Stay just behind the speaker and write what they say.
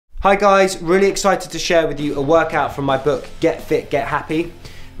Hi guys, really excited to share with you a workout from my book, Get Fit, Get Happy.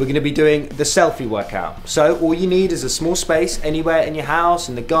 We're going to be doing the selfie workout. So all you need is a small space anywhere in your house,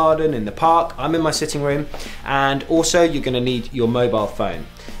 in the garden, in the park. I'm in my sitting room. And also you're going to need your mobile phone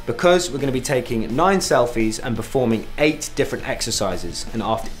because we're going to be taking 9 selfies and performing 8 different exercises. And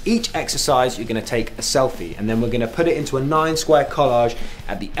after each exercise, you're going to take a selfie and then we're going to put it into a 9 square collage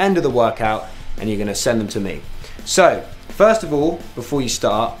at the end of the workout and you're going to send them to me. So first of all, before you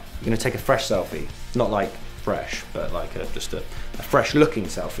start, you're going to take a fresh selfie. Not like fresh, but like just a fresh looking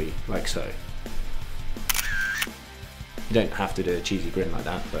selfie, like so. You don't have to do a cheesy grin like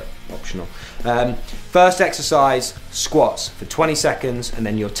that, but optional. First exercise, squats for 20 seconds, and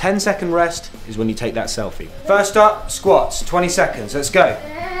then your 10-second rest is when you take that selfie. First up, squats, 20 seconds, let's go.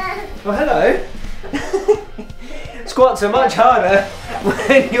 Oh, hello. Squats are much harder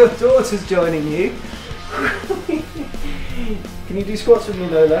when your daughter's joining you. Can you do squats with me,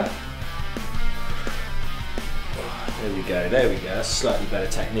 Lola? There we go, that's a slightly better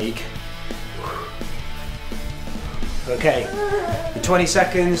technique. Okay, the 20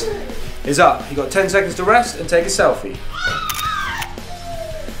 seconds is up. You've got 10 seconds to rest and take a selfie.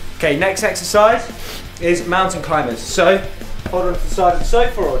 Okay, next exercise is mountain climbers. So, hold on to the side of the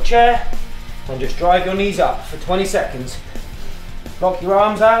sofa or a chair and just drive your knees up for 20 seconds. Lock your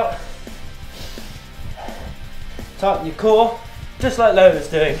arms out. Tighten your core, just like Lola's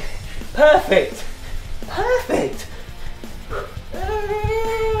doing. Perfect, perfect.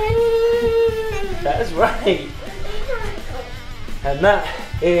 That's right. And that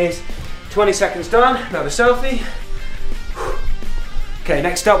is 20 seconds done. Another selfie. Okay,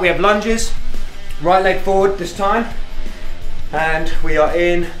 next up we have lunges. Right leg forward this time. And we are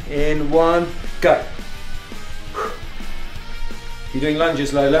in 1, go. You're doing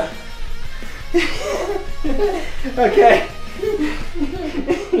lunges, Lola. Okay.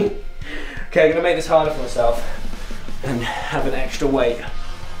 Okay, I'm gonna make this harder for myself and have an extra weight.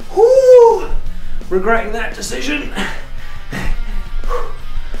 Woo! Regretting that decision.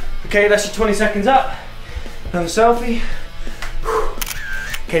 Okay, that's your 20 seconds up. Another selfie.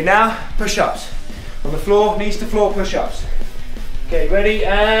 Okay, now push-ups. On the floor, knees to floor push-ups. Okay, ready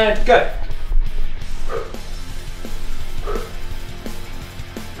and go.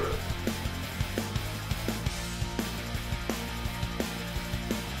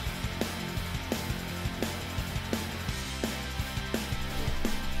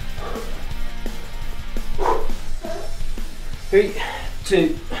 Three,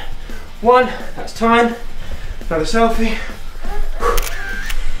 2, 1, that's time. Another selfie.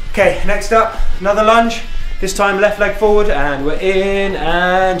 Okay, next up, another lunge. This time left leg forward and we're in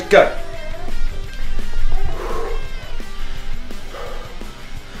and go.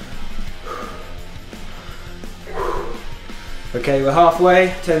 Okay, we're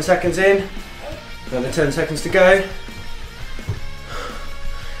halfway, 10 seconds in. Another 10 seconds to go.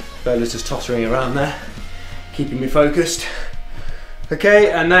 Lola's just tottering around there, keeping me focused.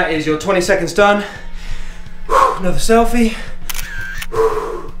 Okay, and that is your 20 seconds done. Another selfie.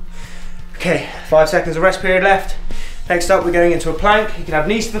 Okay, 5 seconds of rest period left. Next up, we're going into a plank. You can have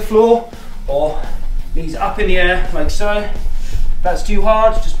knees to the floor or knees up in the air, like so. If that's too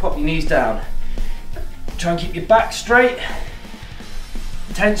hard, just pop your knees down. Try and keep your back straight.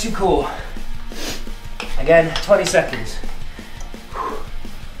 Tense your core. Again, 20 seconds.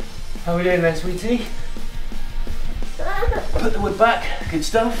 How are we doing there, sweetie? Put the wood back, good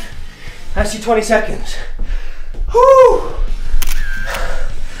stuff. That's your 20 seconds. Woo!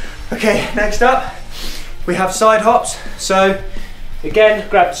 Okay, next up, we have side hops. So, again,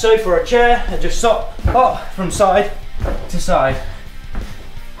 grab the sofa or a chair and just hop from side to side.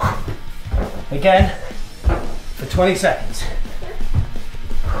 Again, for 20 seconds.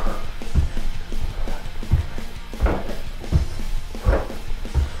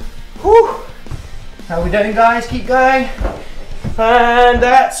 Woo! How are we doing, guys? Keep going. And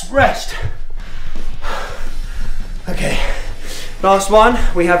that's rest. Okay, last one.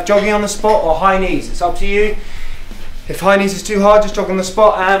 We have jogging on the spot or high knees. It's up to you. If high knees is too hard, just jog on the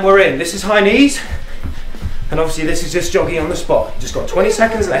spot and we're in. This is high knees. And obviously this is just jogging on the spot. You just got 20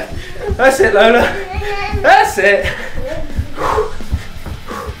 seconds left. That's it, Lola. That's it.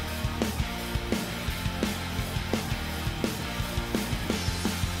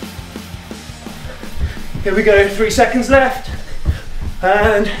 Here we go, 3 seconds left.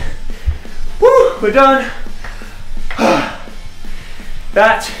 And woo, we're done.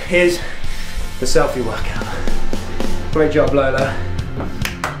 That is the selfie workout. Great job, Lola.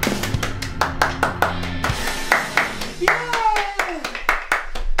 Yeah!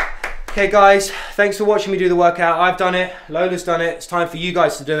 Okay. Okay guys, thanks for watching me do the workout. I've done it, Lola's done it, it's time for you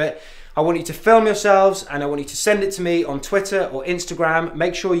guys to do it. I want you to film yourselves and I want you to send it to me on Twitter or Instagram.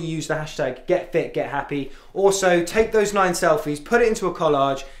 Make sure you use the hashtag #GetFitGetHappy. Also, take those 9 selfies, put it into a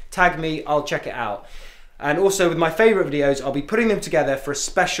collage, tag me, I'll check it out. And also with my favourite videos, I'll be putting them together for a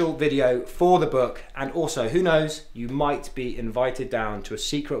special video for the book. And also, who knows, you might be invited down to a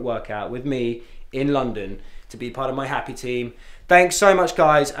secret workout with me in London to be part of my happy team. Thanks so much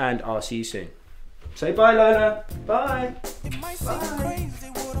guys, and I'll see you soon. Say bye Lola, bye. Bye.